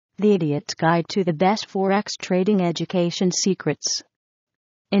The Idiot's Guide to the Best Forex Trading Education Secrets.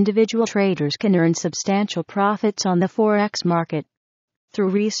 Individual traders can earn substantial profits on the Forex market. Through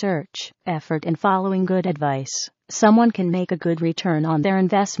research, effort, and following good advice, someone can make a good return on their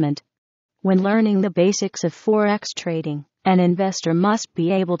investment. When learning the basics of Forex trading, an investor must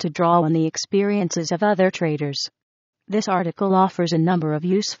be able to draw on the experiences of other traders. This article offers a number of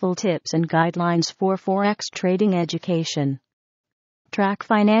useful tips and guidelines for Forex trading education. Track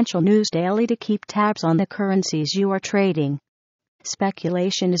financial news daily to keep tabs on the currencies you are trading.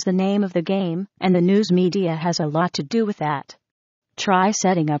 Speculation is the name of the game, and the news media has a lot to do with that. Try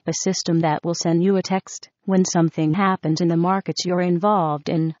setting up a system that will send you a text when something happens in the markets you're involved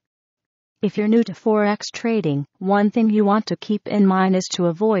in. If you're new to Forex trading, one thing you want to keep in mind is to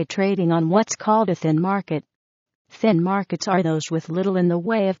avoid trading on what's called a thin market. Thin markets are those with little in the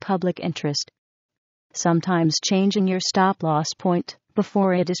way of public interest. Sometimes changing your stop-loss point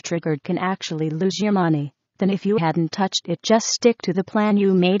before it is triggered can actually lose your money. Then if you hadn't touched it, just stick to the plan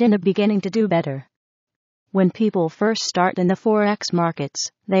you made in the beginning to do better. When people first start in the Forex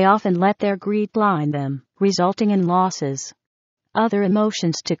markets, they often let their greed blind them, resulting in losses. Other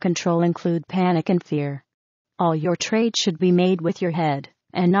emotions to control include panic and fear. All your trades should be made with your head,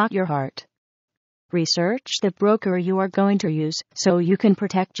 and not your heart. Research the broker you are going to use so you can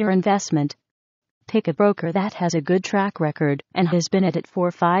protect your investment. Pick a broker that has a good track record and has been at it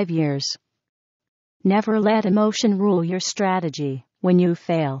for 5 years. Never let emotion rule your strategy. When you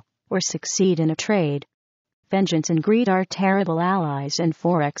fail or succeed in a trade, vengeance and greed are terrible allies in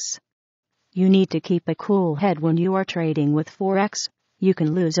Forex. You need to keep a cool head when you are trading with Forex. You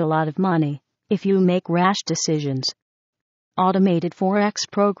can lose a lot of money if you make rash decisions. Automated Forex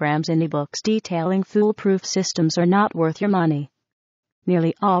programs and ebooks detailing foolproof systems are not worth your money.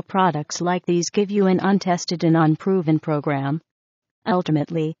 Nearly all products like these give you an untested and unproven program.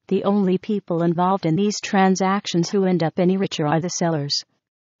 Ultimately, the only people involved in these transactions who end up any richer are the sellers.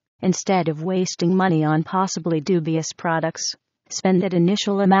 Instead of wasting money on possibly dubious products, spend that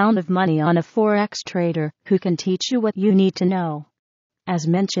initial amount of money on a Forex trader who can teach you what you need to know. As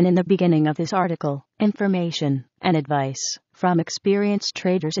mentioned in the beginning of this article, information and advice from experienced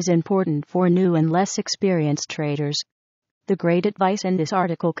traders is important for new and less experienced traders. The great advice in this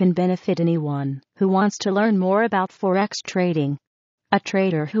article can benefit anyone who wants to learn more about Forex trading. A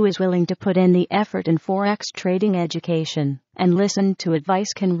trader who is willing to put in the effort in Forex trading education and listen to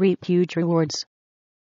advice can reap huge rewards.